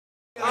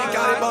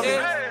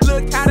yeah.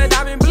 Look how the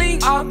diamond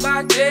blink off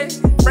my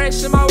chest.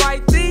 Fresh in my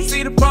white tee,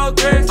 see the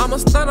progress. I'm a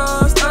stunner,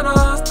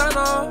 stunner,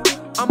 stunner.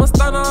 I'm a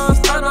stunner,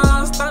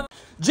 stunner, stunner.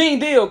 Gene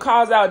Deal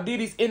calls out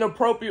Diddy's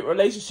inappropriate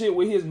relationship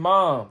with his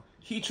mom.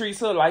 He treats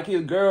her like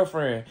his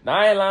girlfriend. Now,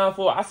 I ain't lying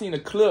for it. I seen a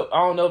clip. I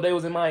don't know if they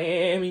was in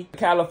Miami,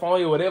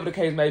 California, whatever the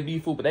case may be,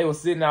 fool, but they was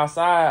sitting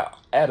outside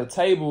at a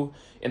table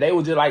and they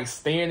were just like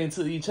staring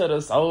into each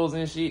other's souls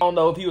and shit. I don't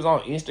know if he was on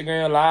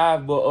Instagram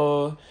Live,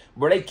 but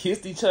bro, they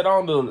kissed each other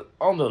on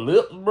the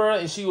lips, bro,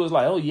 and she was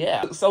like, oh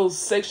yeah, so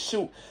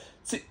sexual.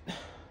 See,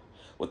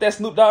 what that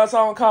Snoop Dogg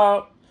song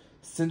called?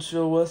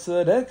 Sensual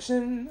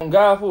Seduction. On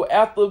God, fool,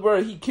 after,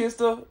 bro, he kissed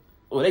her.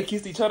 Well, they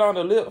kissed each other on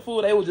the lip,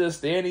 fool. They were just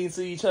standing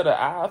into each other's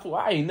eyes, fool.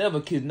 I ain't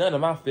never kissed none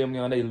of my family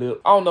on their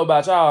lip. I don't know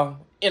about y'all,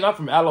 and I'm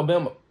from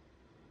Alabama.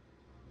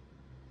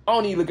 I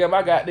don't even look at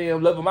my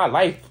goddamn love of my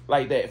life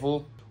like that,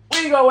 fool. We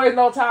ain't gonna waste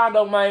no time,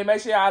 though, man.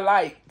 Make sure y'all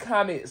like,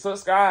 comment,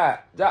 subscribe.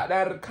 Drop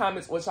down in the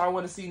comments what y'all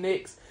want to see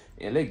next,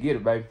 and let's get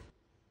it, baby.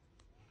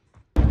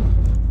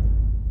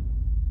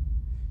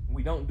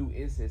 We don't do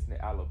incest in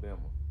Alabama.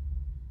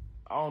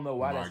 I don't know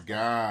why. My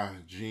God,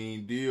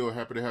 Gene Deal,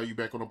 happy to have you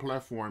back on the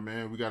platform,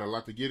 man. We got a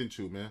lot to get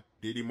into, man.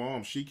 Diddy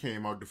mom, she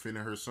came out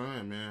defending her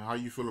son, man. How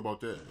you feel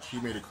about that? She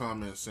made a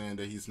comment saying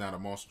that he's not a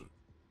monster.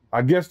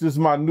 I guess this is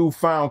my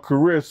newfound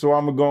career, so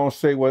I'm going to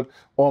say what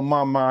on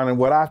my mind and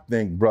what I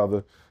think,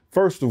 brother.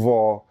 First of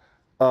all,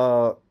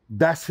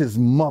 that's his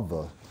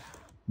mother.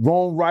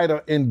 Wrong, right,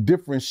 or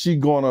indifferent, she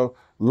going to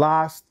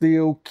lie,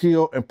 steal,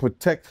 kill, and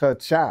protect her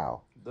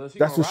child.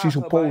 That's what she's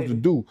supposed to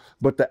do.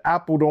 But the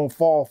apple don't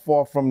fall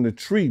far from the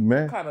tree,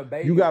 man. What kind of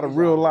baby you got to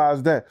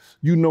realize that.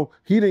 You know,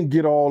 he didn't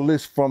get all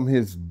this from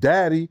his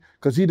daddy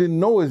because he didn't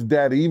know his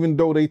daddy, even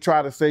though they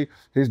try to say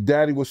his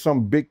daddy was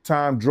some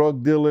big-time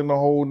drug dealer in the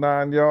whole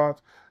 9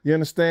 yards. You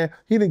understand?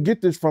 He didn't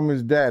get this from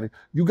his daddy.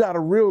 You got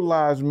to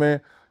realize, man,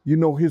 you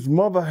know, his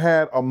mother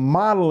had a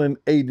modeling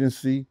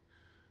agency,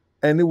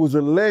 and it was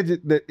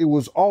alleged that it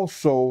was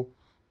also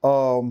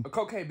a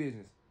cocaine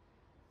business.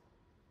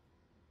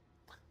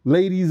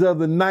 Ladies of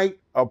the night,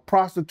 a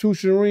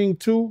prostitution ring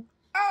too?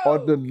 Oh.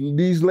 Or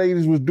these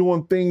ladies was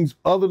doing things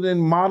other than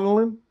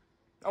modeling?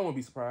 I wouldn't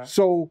be surprised.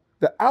 So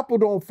the apple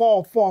don't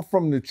fall far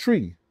from the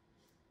tree.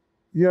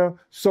 Yeah.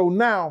 So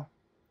now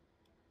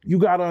you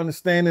got to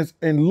understand this,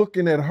 and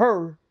looking at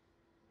her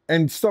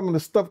and some of the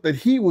stuff that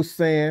he was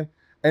saying,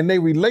 and their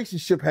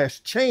relationship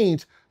has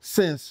changed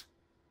since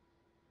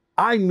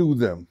I knew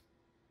them,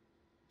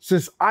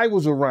 since I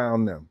was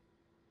around them.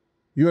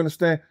 You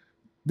understand?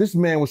 This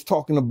man was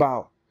talking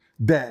about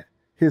that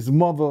his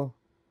mother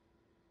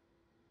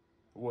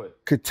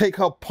could take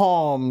her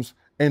palms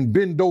and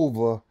bend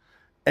over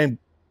and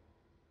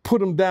put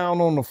them down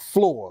on the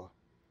floor.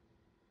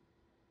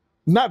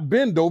 Not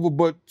bend over,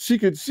 but she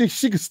could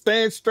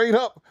stand straight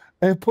up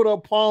and put her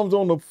palms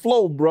on the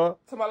floor, bruh.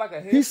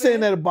 Like He's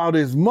saying that about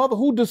his mother.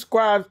 Who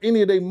describes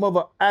any of their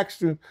mother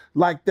actions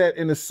like that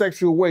in a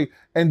sexual way?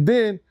 And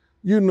then,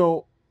 you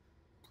know,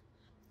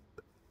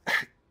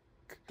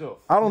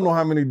 I don't know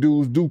how many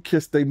dudes do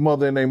kiss their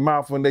mother in their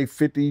mouth when they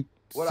 50,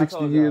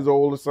 60 years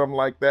old or something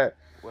like that.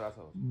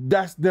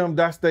 That's them,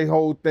 that's their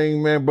whole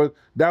thing, man. But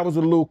that was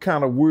a little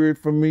kind of weird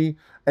for me.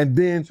 And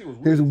then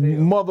his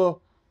mother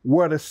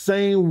wore the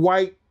same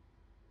white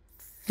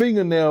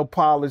fingernail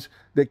polish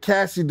that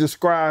Cassie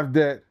described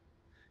that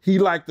he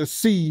liked to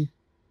see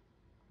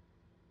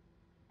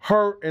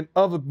her and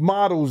other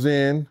models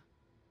in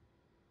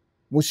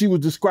when she was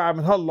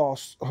describing her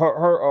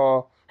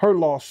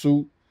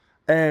lawsuit.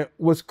 And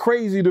what's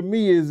crazy to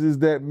me is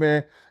that,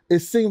 man, it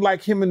seemed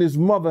like him and his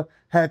mother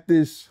had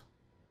this,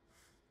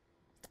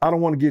 I don't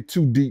want to get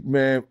too deep,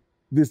 man,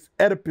 this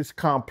Oedipus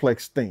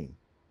complex thing.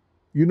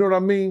 You know what I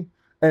mean?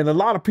 And a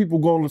lot of people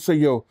going to say,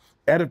 yo,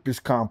 Oedipus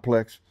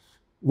complex.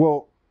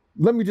 Well,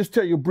 let me just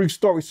tell you a brief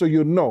story so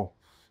you'll know.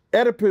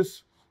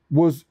 Oedipus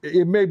was,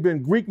 it may have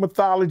been Greek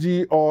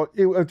mythology, or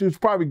it was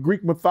probably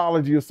Greek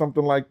mythology or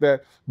something like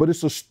that, but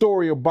it's a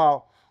story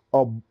about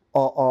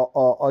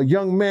a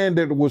young man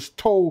that was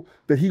told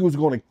that he was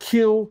going to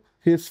kill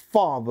his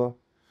father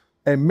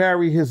and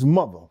marry his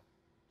mother.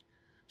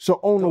 So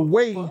on the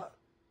way,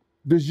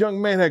 this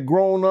young man had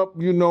grown up,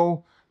 you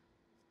know,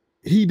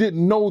 he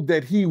didn't know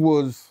that he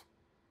was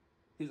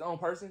his own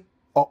person,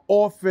 an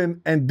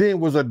orphan, and then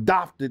was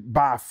adopted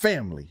by a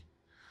family.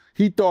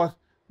 He thought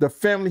the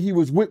family he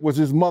was with was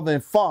his mother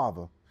and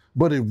father,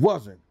 but it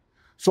wasn't.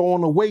 So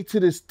on the way to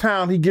this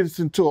town, he gets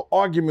into an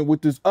argument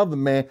with this other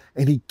man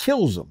and he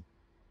kills him.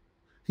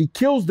 He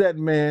kills that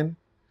man.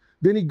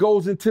 Then he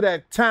goes into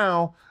that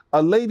town.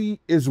 A lady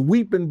is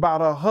weeping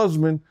about her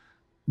husband,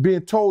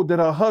 being told that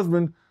her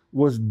husband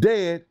was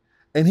dead,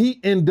 and he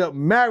ended up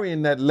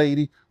marrying that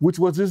lady, which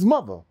was his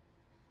mother.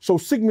 So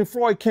Sigmund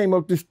Freud came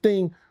up with this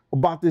thing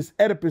about this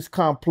Oedipus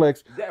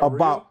complex,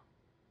 about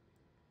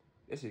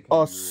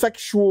a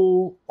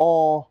sexual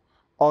or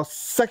a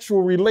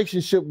sexual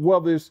relationship,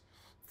 whether it's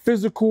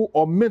physical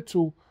or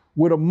mental,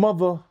 with a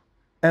mother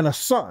and a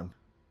son.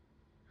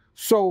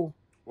 So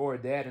or a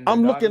dad and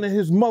I'm looking at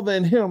his mother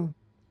and him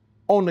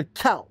on the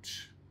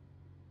couch.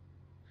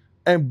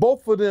 and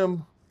both of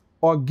them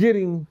are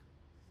getting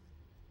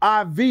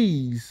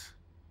IVs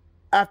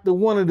after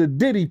one of the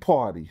Diddy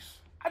parties.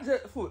 I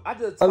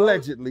just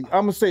Allegedly.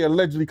 I'm gonna say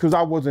allegedly because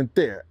I wasn't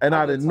there and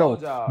I didn't know.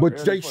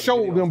 But they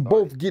showed them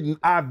both getting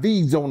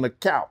IVs on the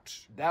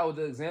couch. That was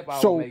the example I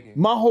was making. So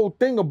my whole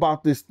thing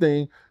about this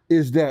thing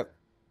is that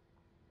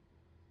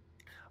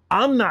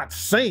I'm not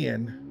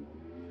saying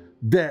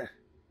that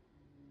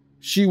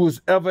she was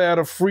ever at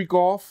a freak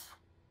off.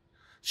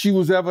 She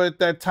was ever at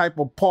that type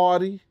of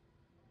party.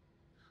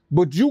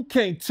 But you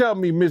can't tell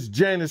me Miss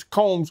Janice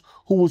Combs,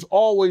 who was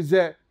always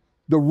at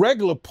the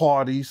regular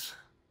parties,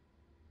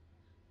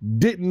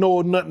 didn't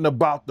know nothing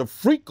about the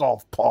freak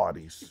off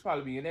parties. She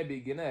probably be in that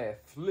big getting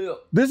that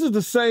flip. This is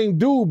the same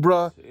dude,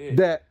 bruh,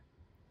 that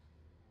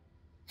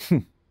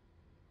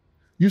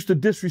used to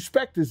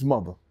disrespect his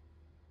mother.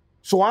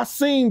 So I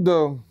seen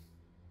the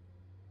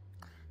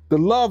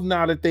love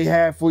now that they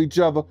have for each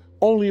other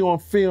only on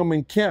film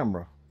and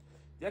camera.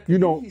 Yeah, you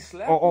know,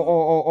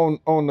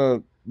 on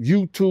the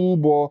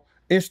YouTube or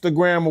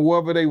Instagram or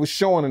wherever they were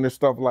showing it and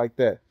stuff like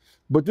that.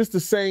 But this the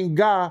same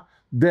guy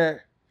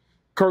that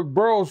Kirk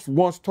Burrows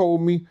once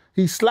told me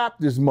he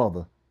slapped his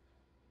mother.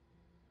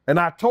 And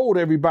I told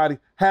everybody,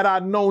 had I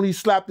known he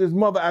slapped his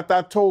mother after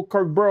I told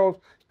Kirk Burrows,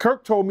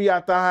 Kirk told me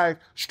after I had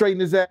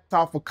straightened his ass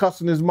out for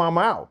cussing his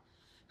mama out.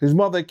 His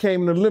mother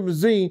came in the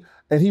limousine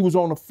and he was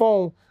on the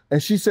phone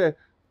and she said,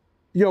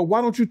 yo,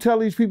 why don't you tell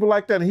these people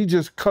like that? And he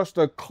just cussed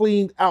her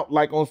clean out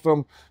like on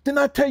some, didn't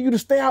I tell you to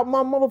stay out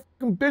my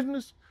motherfucking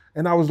business?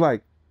 And I was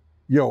like,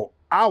 yo,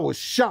 I was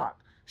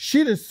shocked. She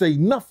didn't say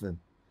nothing.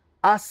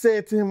 I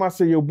said to him, I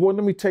said, yo, boy,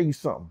 let me tell you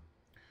something.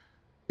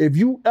 If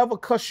you ever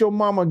cuss your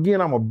mama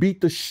again, I'm going to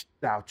beat the shit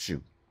out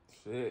you.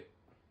 Shit.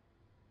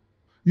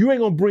 You ain't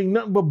going to bring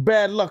nothing but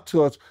bad luck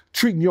to us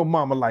treating your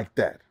mama like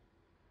that.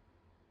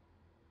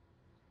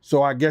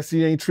 So I guess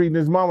he ain't treating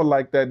his mama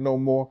like that no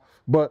more.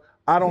 But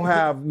I don't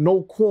have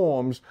no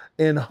qualms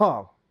in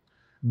her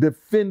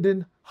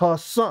defending her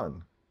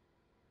son.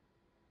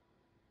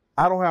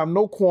 I don't have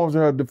no qualms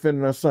in her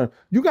defending her son.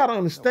 You got to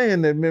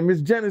understand that, man.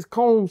 Miss Janice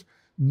Combs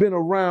been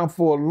around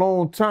for a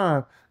long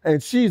time,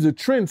 and she's a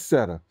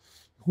trendsetter.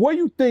 Where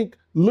you think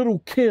Little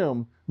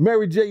Kim,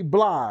 Mary J.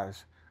 Blige,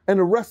 and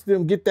the rest of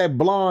them get that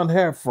blonde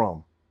hair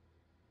from?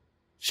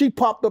 She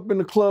popped up in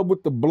the club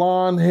with the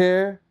blonde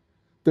hair,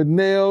 the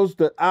nails,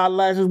 the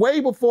eyelashes,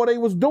 way before they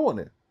was doing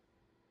it.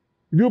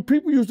 You know,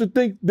 people used to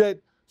think that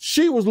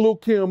she was Lil'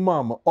 Kim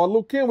mama, or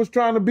Lil' Kim was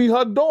trying to be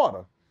her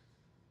daughter,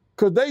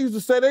 because they used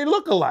to say they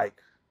look alike.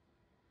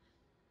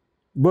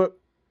 But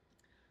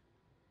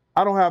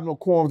I don't have no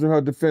qualms in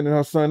her defending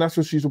her son. That's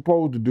what she's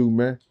supposed to do,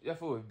 man. Yeah,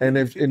 for and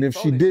if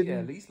she didn't, she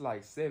at least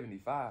like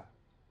 75.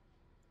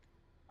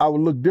 I would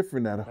look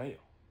different at her. Damn.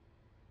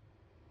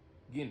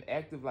 Getting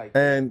active like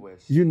and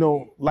that. You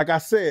know, like I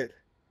said,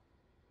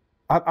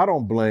 I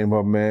don't blame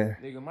her, man.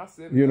 Nigga, my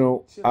you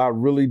know, I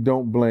really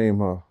don't blame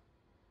her.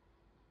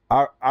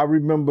 I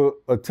remember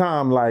a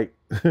time like,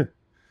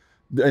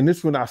 and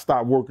this when I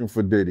stopped working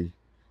for Diddy,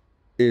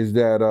 is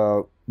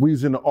that we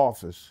was in the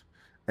office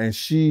and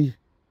she's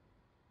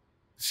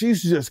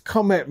just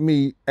come at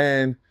me,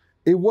 and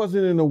it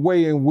wasn't in a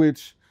way in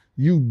which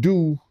you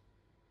do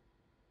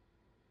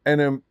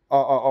and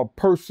a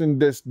person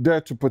that's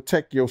there to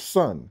protect your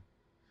son.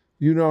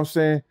 You know what I'm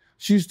saying?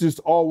 She's just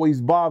always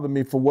bothered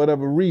me for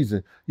whatever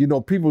reason. You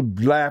know, people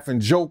laugh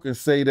and joke and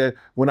say that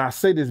when I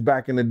say this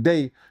back in the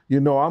day, you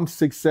know, I'm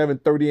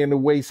 6'7", 30 in the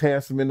waist,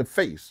 handsome in the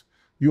face.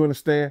 You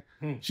understand?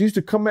 She used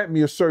to come at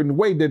me a certain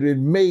way that it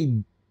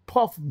made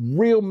Puff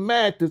real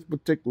mad this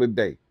particular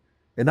day.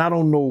 And I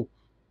don't know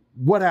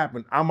what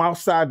happened. I'm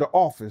outside the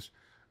office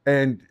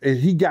and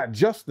he got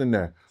Justin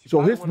there.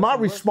 So my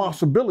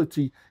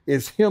responsibility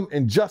is him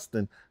and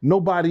Justin,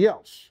 nobody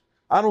else.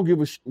 I don't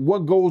give a shit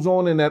what goes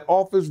on in that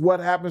office, what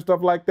happens,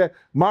 stuff like that.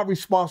 My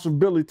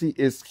responsibility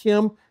is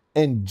him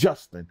and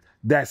Justin.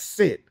 That's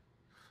it.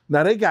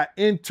 Now they got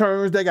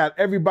interns, they got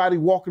everybody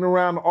walking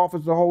around the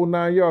office the whole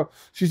 9 yards.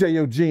 She said,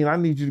 yo, Gene, I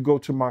need you to go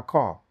to my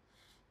car.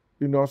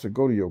 You know, I said,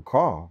 go to your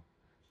car?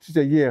 She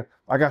said, yeah,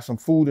 I got some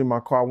food in my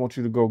car. I want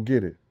you to go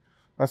get it.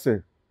 I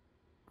said,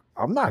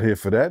 I'm not here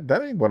for that.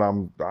 That ain't what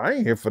I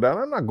ain't here for that.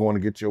 I'm not going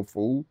to get your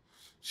food.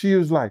 She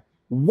was like,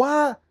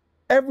 why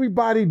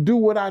everybody do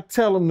what I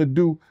tell them to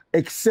do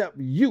except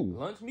you?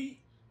 Lunch meat?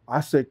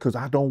 I said, because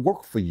I don't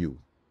work for you.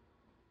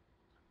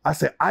 I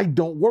said, I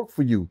don't work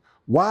for you.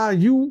 Why are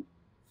you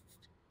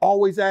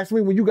always asking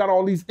me when you got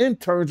all these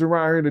interns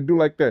around here to do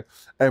like that?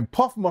 And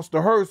Puff must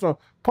have heard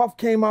something. Puff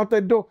came out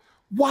that door.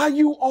 Why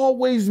you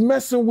always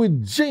messing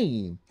with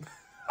Gene?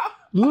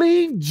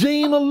 Leave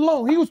Gene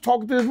alone. He was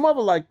talking to his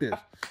mother like this.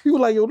 He was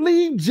like, yo,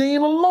 leave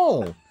Gene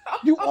alone.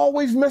 You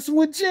always messing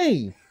with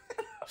Gene.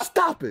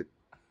 Stop it.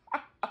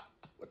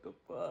 What the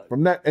fuck?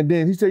 From that, and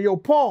then he said, yo,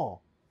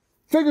 Paul,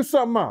 figure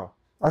something out.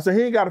 I said,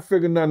 he ain't got to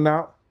figure nothing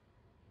out.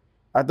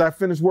 After I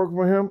finished working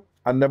for him,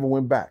 I never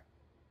went back.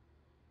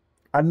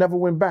 I never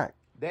went back.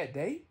 That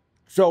day?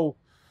 So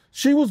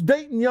she was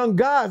dating young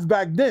guys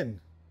back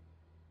then.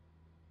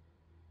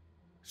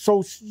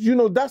 So, you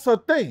know, that's her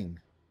thing.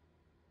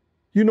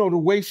 You know, the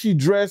way she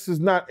dressed is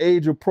not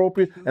age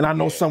appropriate. And I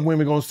know some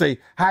women gonna say,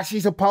 how she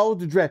supposed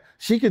to dress?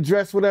 She could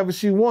dress whatever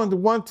she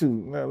want to.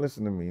 Now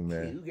listen to me,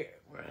 man.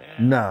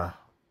 Nah.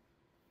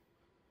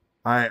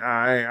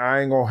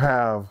 I ain't gonna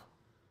have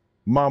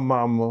my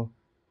mama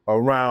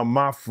around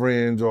my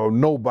friends or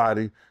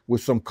nobody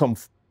with some come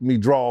me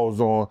draws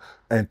on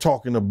and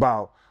talking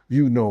about,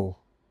 you know,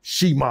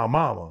 she my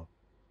mama.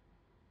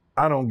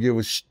 I don't give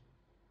a shit.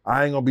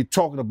 I ain't gonna be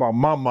talking about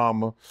my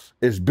mama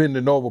is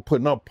bending over,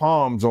 putting her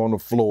palms on the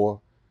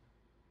floor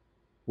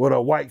with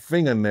her white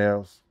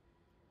fingernails.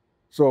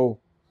 So,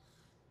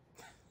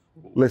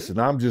 listen,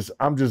 I'm just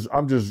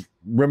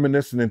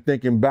reminiscing and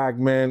thinking back,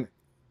 man.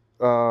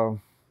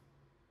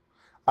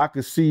 I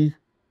could see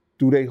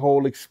through their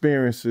whole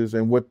experiences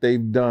and what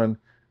they've done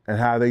and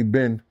how they've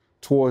been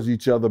towards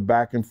each other,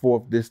 back and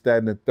forth, this, that,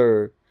 and the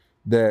third,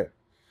 that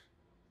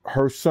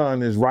her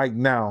son is right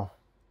now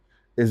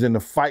is in the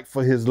fight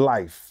for his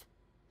life.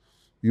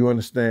 You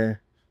understand?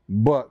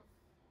 But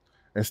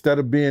instead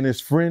of being his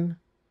friend,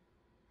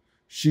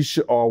 she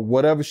should, or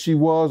whatever she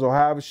was, or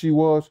however she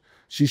was,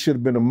 she should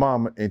have been a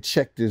mama and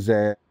checked his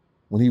ass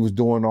when he was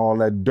doing all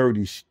that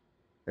dirty shit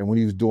and when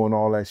he was doing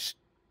all that shit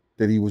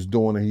that he was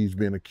doing and he's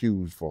been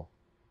accused for.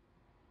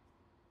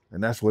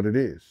 And that's what it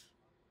is.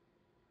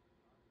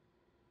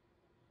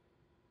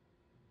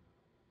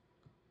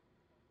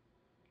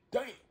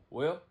 Damn.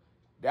 Well,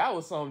 that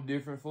was something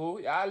different, fool.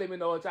 Y'all let me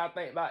know what y'all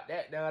think about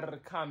that down in the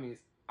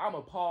comments. I'm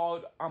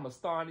appalled. I'm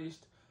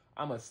astonished.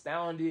 I'm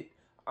astounded.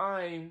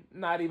 I'm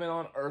not even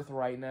on earth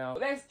right now.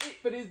 That's it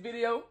for this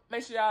video.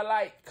 Make sure y'all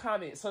like,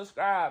 comment,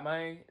 subscribe,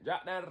 man.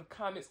 Drop down in the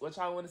comments what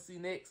y'all want to see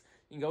next.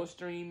 You can go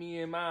stream me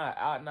and mine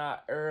out now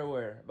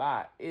everywhere.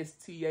 Bye.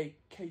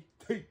 STAKT.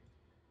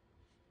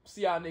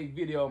 See y'all next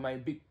video,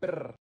 man. Big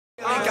brr.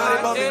 Look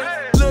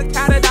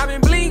how the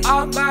diamond blink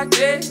off my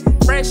chest.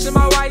 Fresh in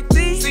my white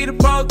tee. See the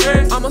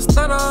progress. I'm a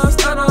stunner,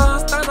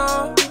 stunner,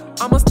 stunner.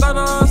 I'm a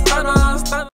stunner, stunner, stunner.